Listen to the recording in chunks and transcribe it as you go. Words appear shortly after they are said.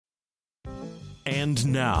And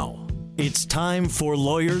now, it's time for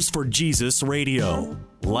Lawyers for Jesus Radio,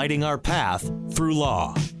 lighting our path through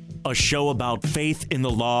law. A show about faith in the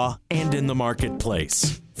law and in the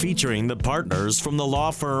marketplace, featuring the partners from the law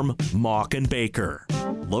firm Mauch & Baker.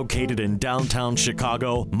 Located in downtown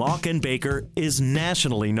Chicago, Mauch & Baker is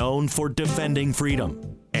nationally known for defending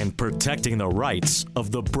freedom and protecting the rights of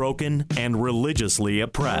the broken and religiously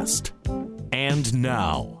oppressed. And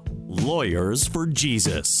now, Lawyers for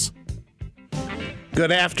Jesus.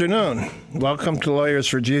 Good afternoon. Welcome to Lawyers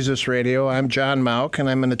for Jesus Radio. I'm John Mauch, and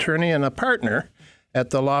I'm an attorney and a partner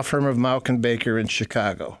at the law firm of Mauch & Baker in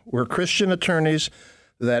Chicago. We're Christian attorneys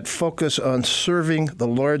that focus on serving the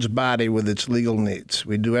Lord's body with its legal needs.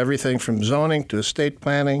 We do everything from zoning to estate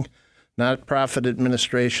planning, nonprofit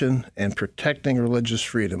administration, and protecting religious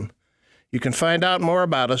freedom. You can find out more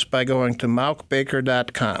about us by going to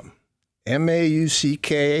mauchbaker.com,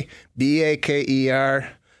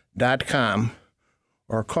 MAUCKBAKER.com,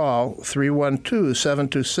 or call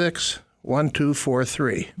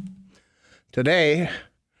 312-726-1243. Today,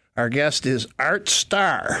 our guest is Art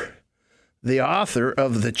Starr, the author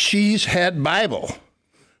of the Cheesehead Bible,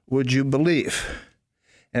 would you believe?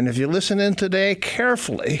 And if you listen in today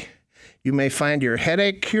carefully, you may find your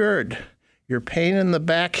headache cured, your pain in the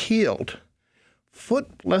back healed,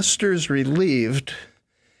 foot blisters relieved,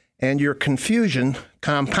 and your confusion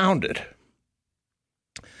compounded.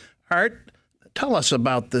 Art, tell us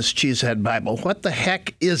about this Cheesehead Bible. What the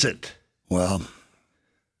heck is it? Well,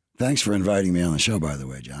 thanks for inviting me on the show, by the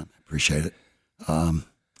way, John. I appreciate it.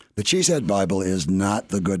 The Cheesehead Bible is not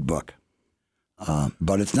the good book,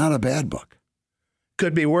 but it's not a bad book.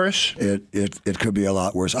 Could be worse? It could be a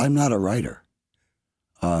lot worse. I'm not a writer,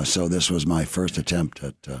 so this was my first attempt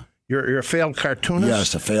at... You're a failed cartoonist?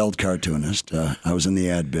 Yes, a failed cartoonist. I was in the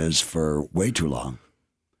ad biz for way too long,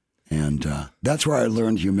 and that's where I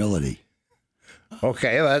learned humility.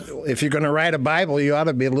 Okay, if you're going to write a Bible, you ought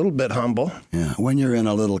to be a little bit humble. Yeah, when you're in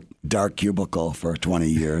a little dark cubicle for 20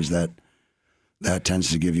 years, that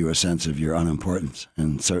tends to give you a sense of your unimportance,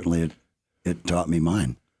 and certainly it taught me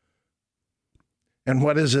mine. And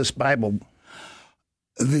what is this Bible?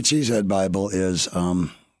 The Cheesehead Bible is the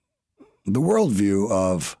worldview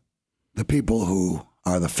of the people who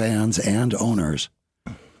are the fans and owners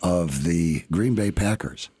of the Green Bay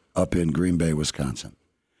Packers up in Green Bay, Wisconsin.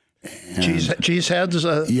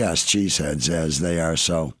 Cheeseheads? Yes, cheeseheads, as they are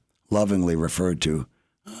so lovingly referred to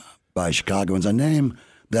by Chicagoans, a name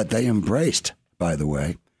that they embraced, by the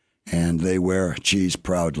way, and they wear cheese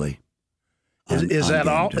proudly. Is that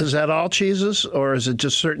all? Is that all cheeses, or is it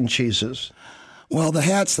just certain cheeses? Well, the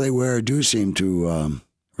hats they wear do seem to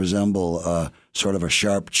resemble sort of a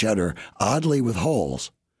sharp cheddar, oddly with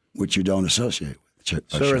holes, which you don't associate with.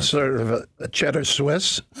 So it's sort of a cheddar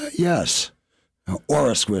Swiss? Yes.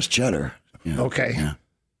 Or a Swiss cheddar. You know, okay. Yeah.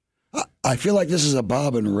 I feel like this is a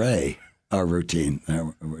Bob and Ray routine.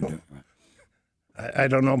 We're doing. I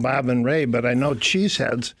don't know Bob and Ray, but I know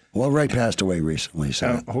Cheeseheads. Well, Ray passed away recently,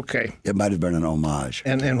 so okay. It might have been an homage.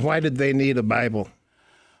 And why did they need a Bible?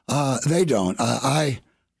 They don't.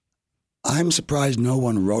 I'm surprised no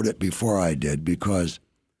one wrote it before I did, because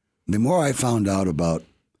the more I found out about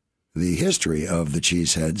the history of the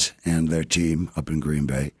Cheeseheads and their team up in Green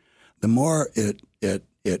Bay, the more it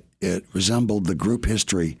resembled the group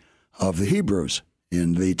history of the Hebrews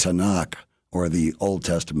in the Tanakh, or the Old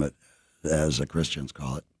Testament, as the Christians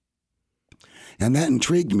call it. And that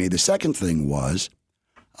intrigued me. The second thing was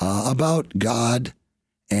about God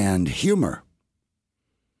and humor.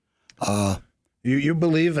 You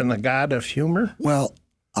believe in a God of humor? Well,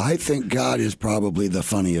 I think God is probably the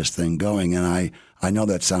funniest thing going, and I know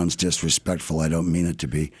that sounds disrespectful. I don't mean it to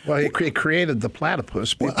be. Well, he created the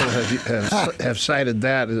platypus. People have cited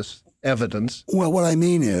that as evidence. Well, what I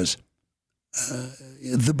mean is,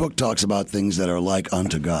 the book talks about things that are like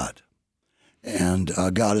unto God. And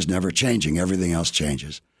God is never changing. Everything else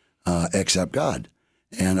changes, except God.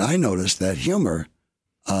 And I noticed that humor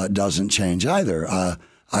doesn't change either.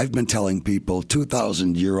 I've been telling people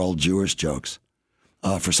 2,000-year-old Jewish jokes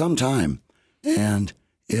for some time, and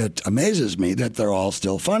it amazes me that they're all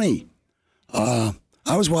still funny. I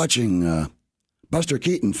was watching Buster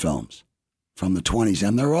Keaton films from the 20s,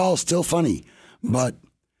 and they're all still funny. But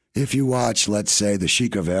if you watch, let's say, The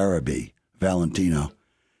Sheik of Araby, Valentino,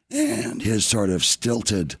 and his sort of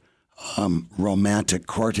stilted, romantic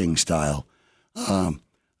courting style,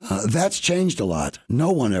 that's changed a lot.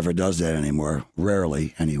 No one ever does that anymore,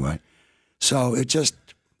 rarely anyway. So it just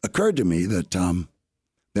occurred to me that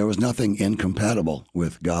there was nothing incompatible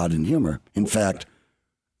with God and humor. In fact,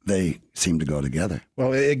 they seem to go together.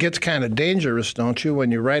 Well, it gets kind of dangerous, don't you,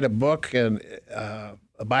 when you write a book and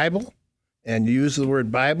a Bible, and you use the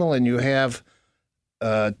word Bible, and you have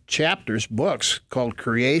chapters, books called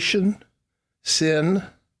Creation, Sin,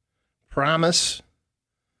 Promise,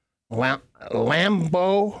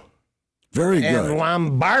 Lambo, Very good. and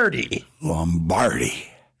Lombardi. Lombardi.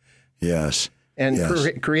 Yes. And Yes.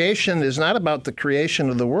 creation is not about the creation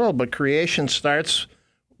of the world, but creation starts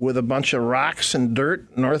with a bunch of rocks and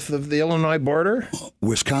dirt north of the Illinois border.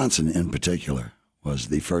 Wisconsin, in particular, was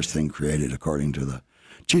the first thing created according to the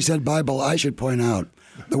Cheesehead Bible. I should point out,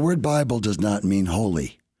 the word Bible does not mean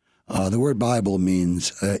holy. The word Bible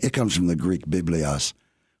means, it comes from the Greek biblios,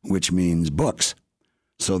 which means books.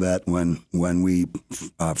 So that when we,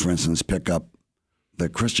 for instance, pick up the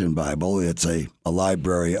Christian Bible, it's a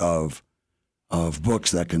library of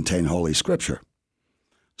books that contain Holy Scripture.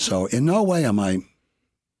 So in no way am I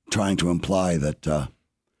trying to imply that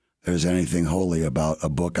there's anything holy about a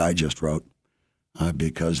book I just wrote,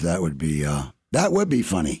 because that would be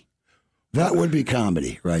funny. That would be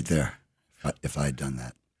comedy right there if I had done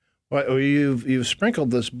that. Well, you've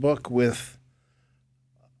sprinkled this book with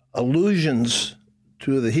allusions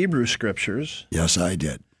to the Hebrew Scriptures, Yes, I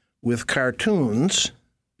did. with cartoons.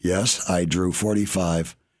 Yes, I drew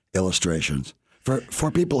 45 illustrations. For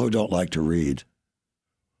people who don't like to read,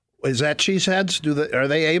 Is that cheeseheads? Are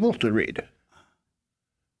they able to read?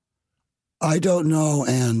 I don't know,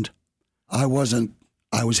 and I was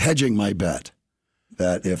hedging my bet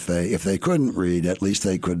that if they couldn't read, at least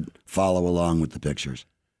they could follow along with the pictures.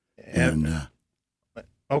 And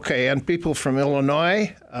Okay, and people from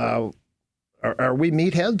Illinois, are we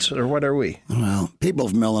meatheads, or what are we? well, people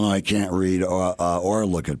from Illinois can't read or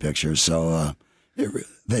look at pictures, so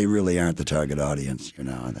they really aren't the target audience, you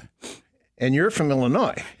know. And you're from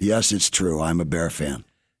Illinois, Yes, it's true. I'm a Bear fan.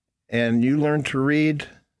 and you learned to read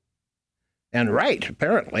and write,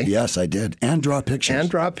 apparently, Yes, I did, and draw pictures. and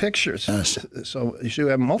draw pictures. Yes. So you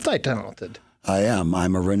are multi-talented. I am.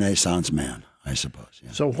 I'm a Renaissance man, I suppose.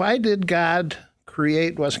 Yeah. So why did God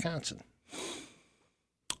create Wisconsin?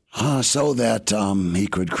 So that he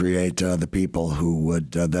could create the people who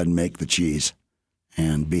would then make the cheese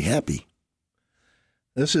and be happy.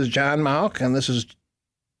 This is John Mauck, and this is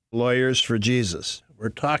Lawyers for Jesus. We're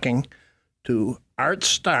talking to Art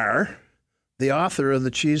Starr, the author of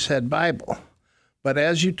the Cheesehead Bible. But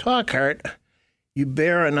as you talk, Art, you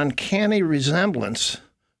bear an uncanny resemblance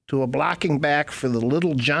to a blocking back for the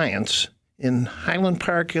Little Giants in Highland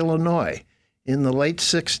Park, Illinois, in the late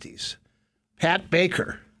 60s. Pat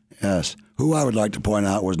Baker. Yes, who I would like to point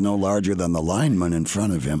out was no larger than the lineman in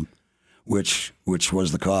front of him, which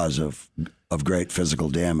was the cause of great physical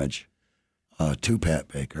damage to Pat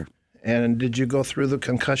Baker. And did you go through the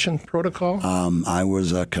concussion protocol? I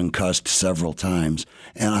was concussed several times,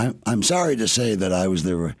 and I'm sorry to say that I was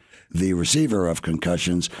the receiver of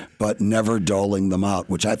concussions, but never doling them out,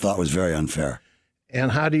 which I thought was very unfair.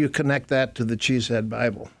 And how do you connect that to the Cheesehead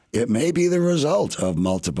Bible? It may be the result of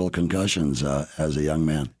multiple concussions as a young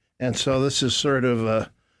man. And so this is sort of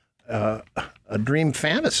a dream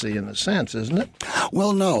fantasy in a sense, isn't it?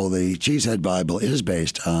 Well, no, the Cheesehead Bible is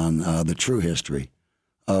based on the true history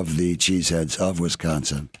of the Cheeseheads of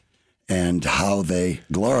Wisconsin and how they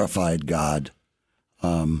glorified God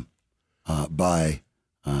by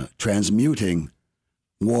transmuting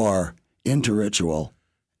war into ritual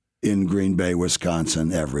in Green Bay,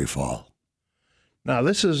 Wisconsin every fall. Now,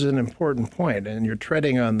 this is an important point, and you're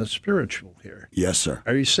treading on the spiritual here. Yes, sir.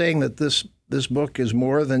 Are you saying that this book is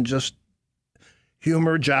more than just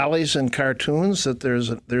humor, jollies, and cartoons, that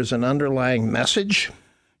there's an underlying message?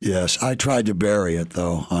 Yes, I tried to bury it,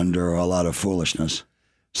 though, under a lot of foolishness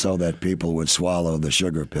so that people would swallow the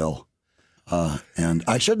sugar pill. And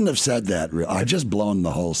I shouldn't have said that. I've just blown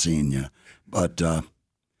the whole scene, yeah. But,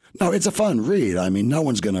 no, it's a fun read. I mean, no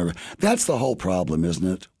one's going to... That's the whole problem, isn't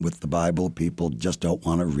it, with the Bible? People just don't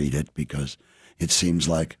want to read it because it seems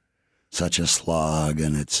like such a slog,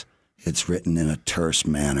 and it's written in a terse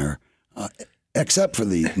manner, except for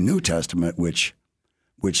the New Testament, which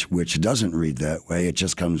doesn't read that way. It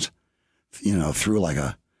just comes, through like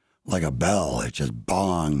a bell. It just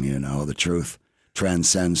bong, the truth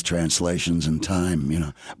transcends translations and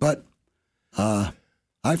time, But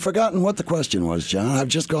I've forgotten what the question was, John. I've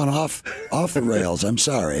just gone off the rails. I'm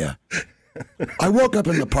sorry. I woke up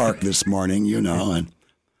in the park this morning, and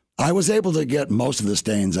I was able to get most of the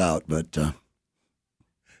stains out, but...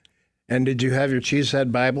 And did you have your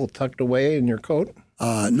Cheesehead Bible tucked away in your coat?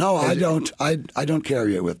 No, I don't. I don't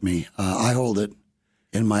carry it with me. I hold it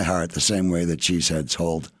in my heart the same way that cheeseheads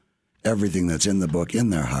hold everything that's in the book in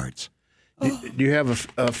their hearts. Do you have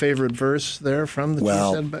a favorite verse there from the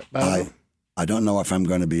Cheesehead Bible? I don't know if I'm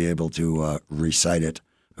going to be able to recite it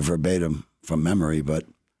verbatim from memory, but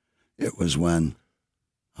It was when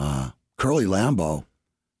Curly Lambeau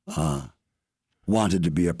wanted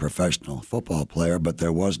to be a professional football player, but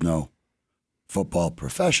there was no football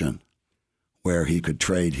profession where he could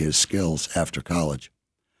trade his skills after college.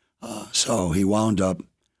 So he wound up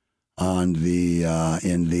on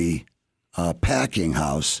in the packing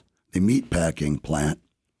house, the meat packing plant,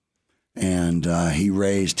 and he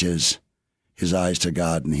raised his eyes to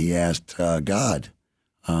God, and he asked God,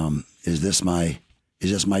 "Is this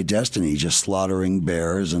my destiny? Just slaughtering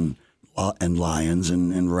bears and lions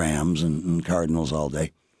and rams and cardinals all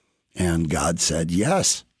day?" And God said,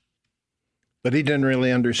 "Yes." But he didn't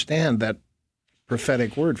really understand that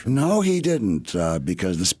prophetic word from God. No, he didn't,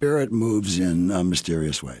 because the Spirit moves in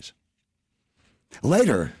mysterious ways.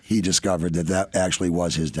 Later, he discovered that actually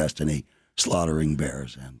was his destiny, slaughtering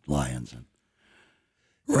bears and lions and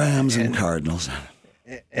rams and cardinals.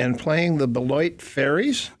 And playing the Beloit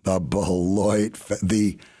Fairies? The Beloit,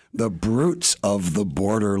 the brutes of the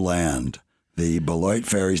borderland. The Beloit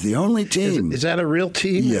Fairies, the only team. Is that a real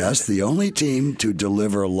team? Yes, the only team to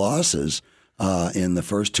deliver losses in the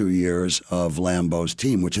first 2 years of Lambeau's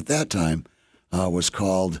team, which at that time was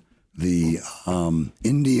called the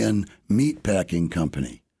Indian Meatpacking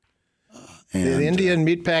Company. The Indian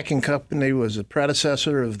Meatpacking Company was a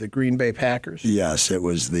predecessor of the Green Bay Packers? Yes, it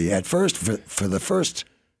was at first, for the first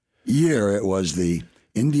year, it was the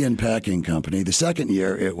Indian Packing Company. The second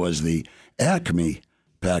year, it was the Acme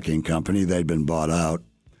Packing Company. They'd been bought out.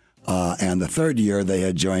 And the third year, they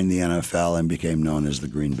had joined the NFL and became known as the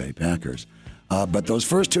Green Bay Packers. But those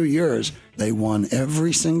first 2 years, they won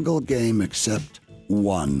every single game except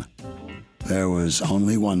one. There was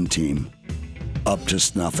only one team up to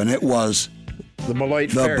snuff, and it was the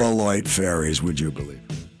Beloit Fairies, would you believe?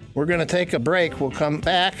 We're going to take a break. We'll come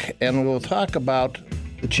back, and we'll talk about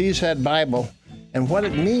the Cheesehead Bible and what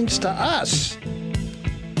it means to us.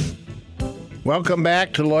 Welcome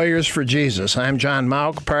back to Lawyers for Jesus. I'm John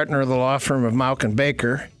Mauck, partner of the law firm of Mauck &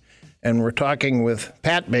 Baker, and we're talking with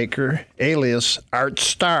Pat Baker, alias Art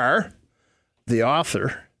Starr, the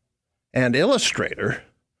author and illustrator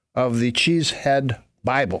of the Cheesehead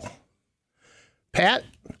Bible. Pat,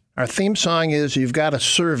 our theme song is You've Got to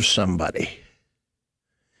Serve Somebody.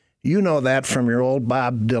 You know that from your old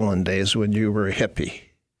Bob Dylan days when you were a hippie.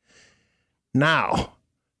 Now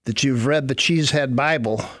that you've read the Cheesehead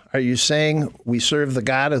Bible, are you saying we serve the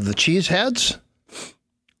God of the Cheeseheads?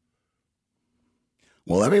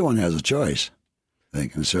 Well, everyone has a choice. They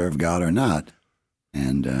can serve God or not.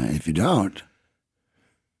 And if you don't,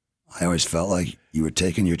 I always felt like you were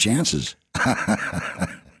taking your chances.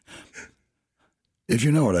 If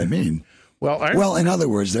you know what I mean. Well, in other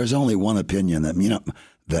words, there's only one opinion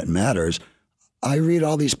that matters. I read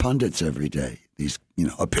all these pundits every day, these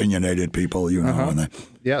opinionated people,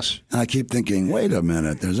 Yes. And I keep thinking, wait a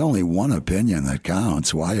minute, there's only one opinion that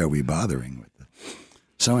counts. Why are we bothering with it?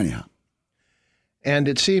 So anyhow. And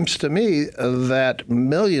it seems to me that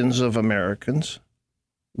millions of Americans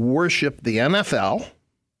worship the NFL,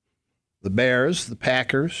 the Bears, the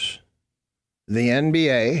Packers, the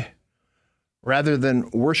NBA, rather than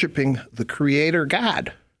worshiping the Creator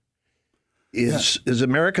God. Is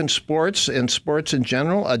American sports and sports in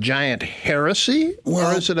general a giant heresy,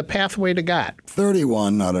 or is it a pathway to God?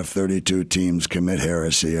 31 out of 32 teams commit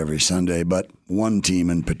heresy every Sunday, but one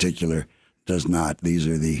team in particular does not. These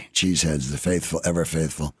are the Cheeseheads, the faithful, ever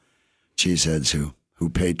faithful Cheeseheads who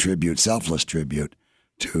pay tribute, selfless tribute,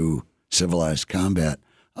 to civilized combat.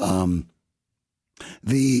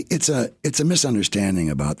 It's a misunderstanding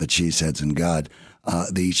about the Cheeseheads and God.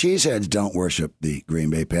 The Cheeseheads don't worship the Green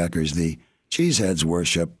Bay Packers. The Cheeseheads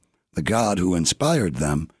worship the God who inspired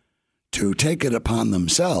them to take it upon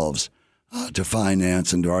themselves to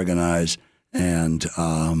finance and organize and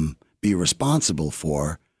be responsible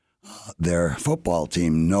for their football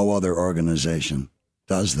team. No other organization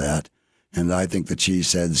does that, and I think the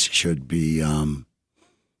Cheeseheads should be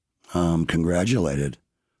congratulated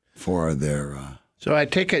for their. So I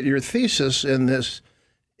take it your thesis in this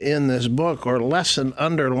book, or lesson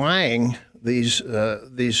underlying these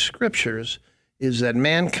scriptures, is that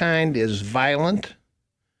mankind is violent,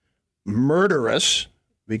 murderous,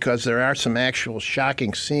 because there are some actual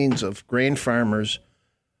shocking scenes of grain farmers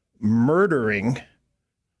murdering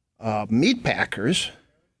meat packers,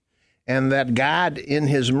 and that God, in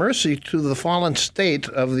his mercy to the fallen state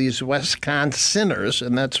of these Wisconsiners,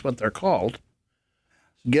 and that's what they're called,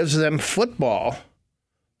 gives them football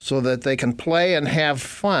so that they can play and have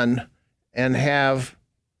fun and have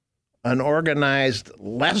an organized,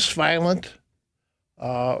 less violent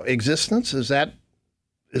existence. Is that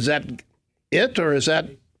it, or is that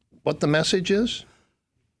what the message is?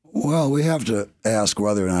 Well, we have to ask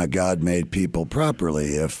whether or not God made people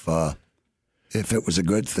properly. If it was a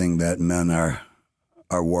good thing that men are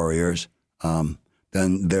warriors, then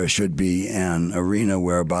there should be an arena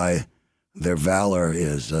whereby their valor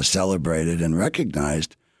is celebrated and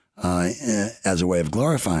recognized as a way of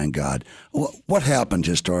glorifying God. What happened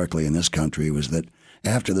historically in this country was that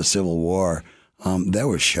after the Civil War, there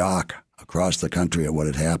was shock across the country at what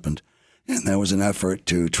had happened, and there was an effort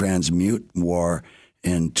to transmute war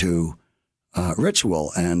into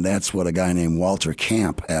ritual, and that's what a guy named Walter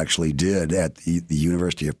Camp actually did at the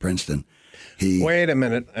University of Princeton. Wait a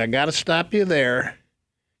minute. I got to stop you there.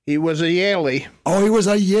 He was a Yaley. Oh, he was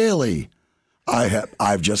a Yaley.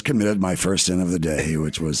 I've just committed my first sin of the day,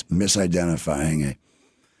 which was misidentifying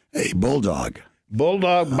a bulldog.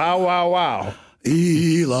 Bulldog, bow, wow, wow.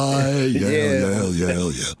 Eli,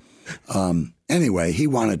 yell. Anyway, he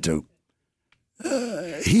wanted to.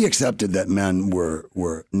 He accepted that men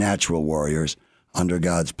were natural warriors under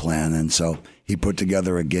God's plan, and so he put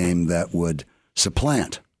together a game that would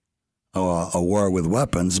supplant a war with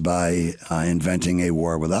weapons by inventing a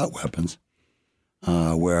war without weapons,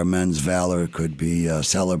 where men's valor could be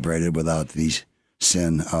celebrated without the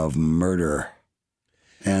sin of murder.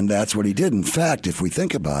 And that's what he did. In fact, if we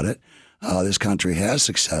think about it, this country has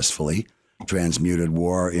successfully transmuted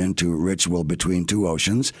war into ritual between two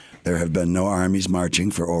oceans. There have been no armies marching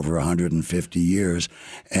for over 150 years.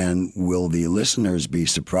 And will the listeners be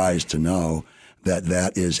surprised to know that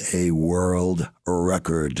that is a world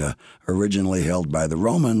record, originally held by the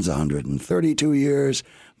Romans, 132 years,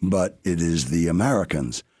 but it is the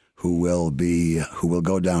Americans who will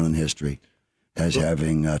go down in history as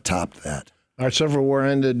having topped that. Our Civil War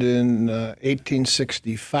ended in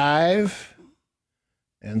 1865,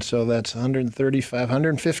 and so that's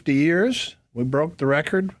 150 years. We broke the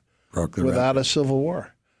record without a civil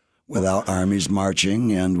war. Without armies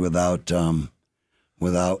marching and without a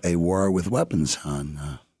war with weapons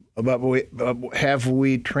on. But have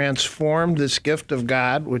we transformed this gift of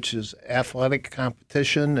God, which is athletic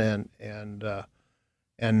competition and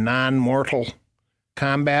non-mortal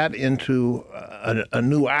combat, into a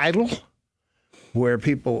new idol where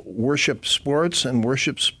people worship sports and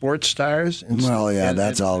worship sports stars? Well, yeah,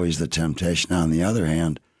 that's always the temptation. On the other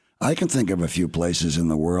hand, I can think of a few places in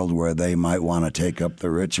the world where they might want to take up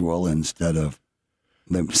the ritual instead of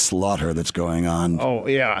the slaughter that's going on. Oh,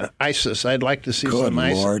 yeah, ISIS. I'd like to see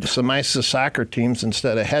some ISIS soccer teams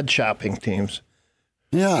instead of head-chopping teams.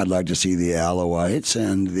 Yeah, I'd like to see the Alawites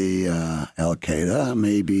and the Al-Qaeda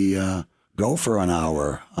maybe go for an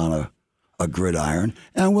hour on a gridiron,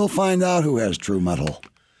 and we'll find out who has true metal.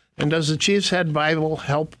 And does the Chief's Head Bible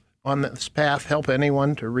help on this path, help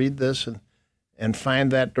anyone to read this and find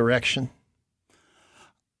that direction?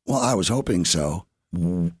 Well, I was hoping so.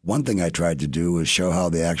 One thing I tried to do was show how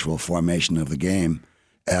the actual formation of the game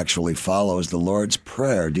actually follows the Lord's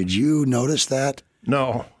Prayer. Did you notice that?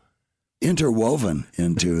 No. Interwoven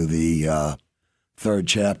into the third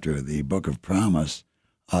chapter, the Book of Promise,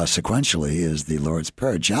 sequentially is the Lord's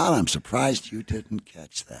Prayer. John, I'm surprised you didn't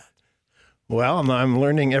catch that. Well, I'm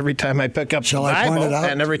learning every time I pick up the Bible,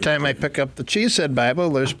 and every time I pick up the Chief's Head Bible,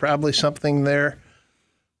 there's probably something there,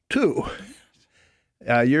 too.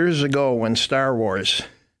 Years ago, when Star Wars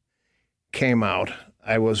came out,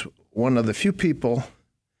 I was one of the few people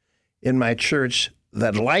in my church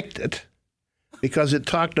that liked it because it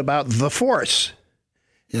talked about the Force.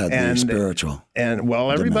 Yeah, the spiritual. And,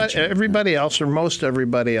 well, everybody else, or most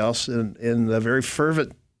everybody else in the very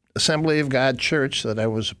fervent Assembly of God church that I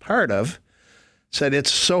was a part of, said,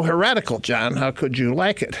 it's so heretical, John, how could you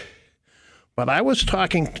like it? But I was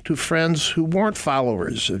talking to friends who weren't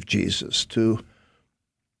followers of Jesus, to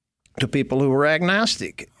people who were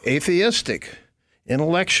agnostic, atheistic,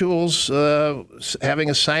 intellectuals having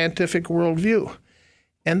a scientific worldview.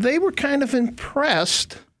 And they were kind of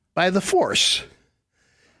impressed by the Force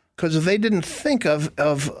because they didn't think of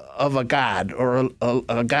a God or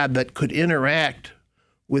a God that could interact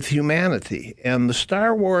with humanity. And the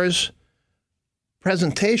Star Wars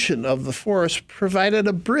presentation of the Force provided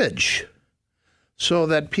a bridge so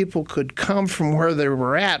that people could come from where they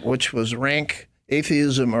were at, which was rank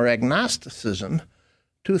atheism or agnosticism,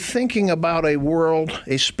 to thinking about a world,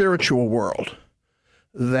 a spiritual world,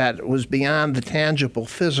 that was beyond the tangible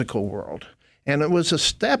physical world. And it was a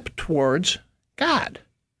step towards God.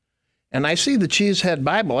 And I see the Chief's Head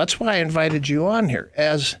Bible. That's why I invited you on here.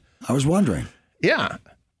 As I was wondering. Yeah.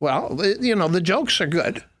 Well, the jokes are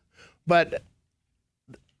good. But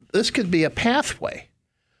this could be a pathway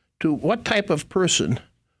to what type of person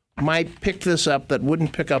might pick this up that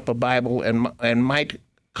wouldn't pick up a Bible and might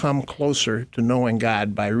come closer to knowing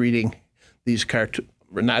God by reading these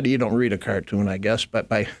not you don't read a cartoon, I guess, but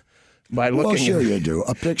by looking. Well, sure you do.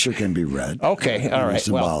 A picture can be read. Okay, all right. In a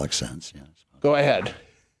symbolic sense, yes. Go ahead.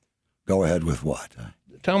 Go ahead with what?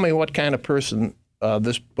 Tell me what kind of person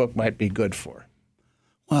this book might be good for.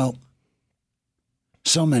 Well,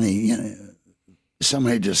 so many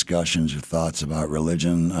discussions or thoughts about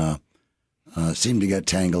religion seem to get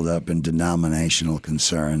tangled up in denominational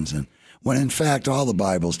concerns, and when in fact all the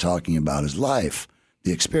Bible's talking about is life,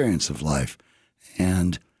 the experience of life,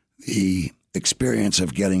 and the experience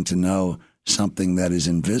of getting to know something that is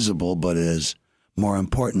invisible but is more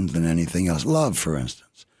important than anything else. Love, for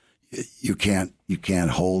instance, you can't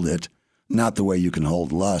hold it, not the way you can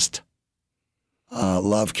hold lust.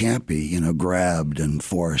 Love can't be, grabbed and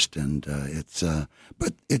forced, and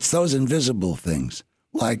but it's those invisible things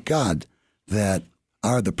like God that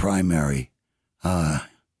are the primary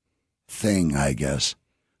thing, I guess.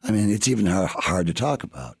 I mean, it's even hard to talk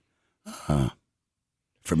about,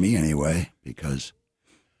 for me anyway, because.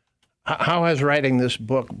 How has writing this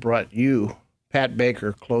book brought you, Pat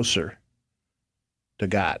Baker, closer to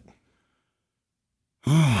God?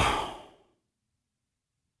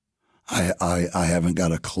 I haven't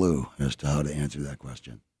got a clue as to how to answer that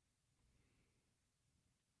question.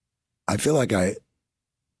 I feel like I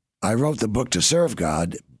wrote the book to serve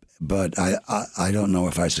God, but I don't know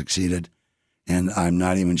if I succeeded, and I'm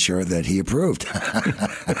not even sure that he approved.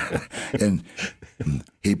 And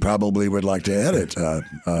he probably would like to edit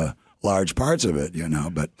large parts of it,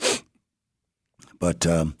 but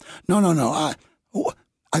no.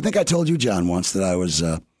 I think I told you, John, once that I was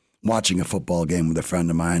watching a football game with a friend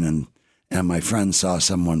of mine, and my friend saw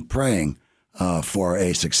someone praying for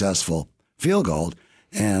a successful field goal,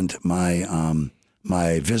 and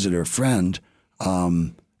my visitor friend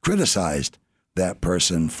criticized that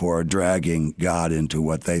person for dragging God into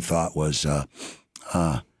what they thought was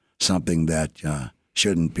something that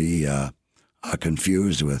shouldn't be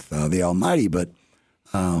confused with the Almighty. But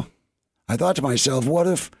I thought to myself, what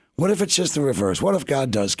if it's just the reverse? What if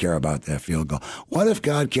God does care about that field goal? What if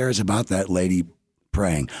God cares about that lady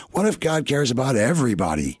praying? What if God cares about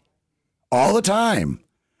everybody all the time?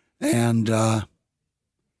 And I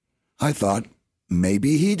thought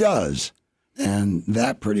maybe he does. And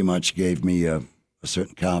that pretty much gave me a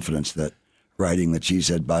certain confidence that writing the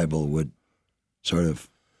Cheesehead Bible would sort of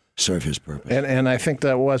serve his purpose. And I think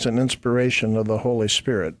that was an inspiration of the Holy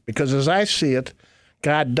Spirit, because as I see it,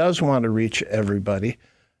 God does want to reach everybody,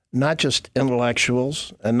 not just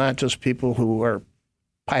intellectuals and not just people who are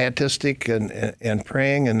pietistic and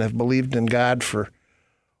praying and have believed in God for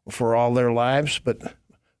all their lives, but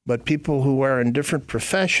people who are in different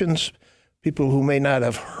professions, people who may not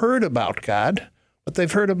have heard about God, but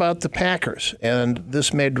they've heard about the Packers, and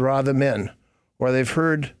this may draw them in, or they've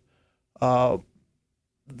heard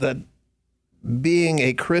that being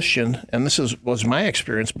a Christian, and this was my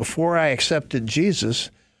experience, before I accepted Jesus,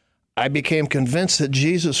 I became convinced that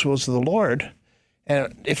Jesus was the Lord.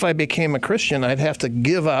 And if I became a Christian, I'd have to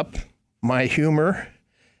give up my humor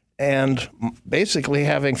and basically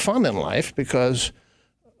having fun in life, because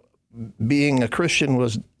being a Christian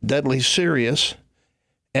was deadly serious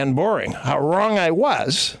and boring. How wrong I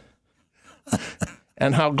was,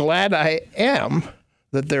 and how glad I am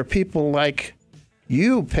that there are people like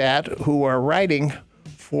you, Pat, who are writing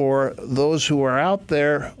for those who are out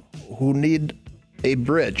there who need a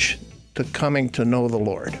bridge to coming to know the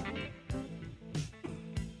Lord.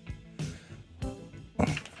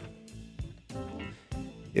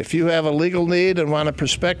 If you have a legal need and want a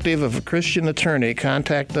perspective of a Christian attorney,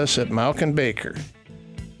 contact us at Mauck & Baker.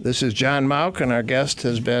 This is John Mauck, and our guest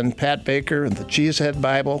has been Pat Baker and the Cheesehead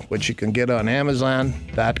Bible, which you can get on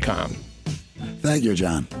Amazon.com. Thank you,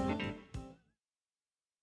 John.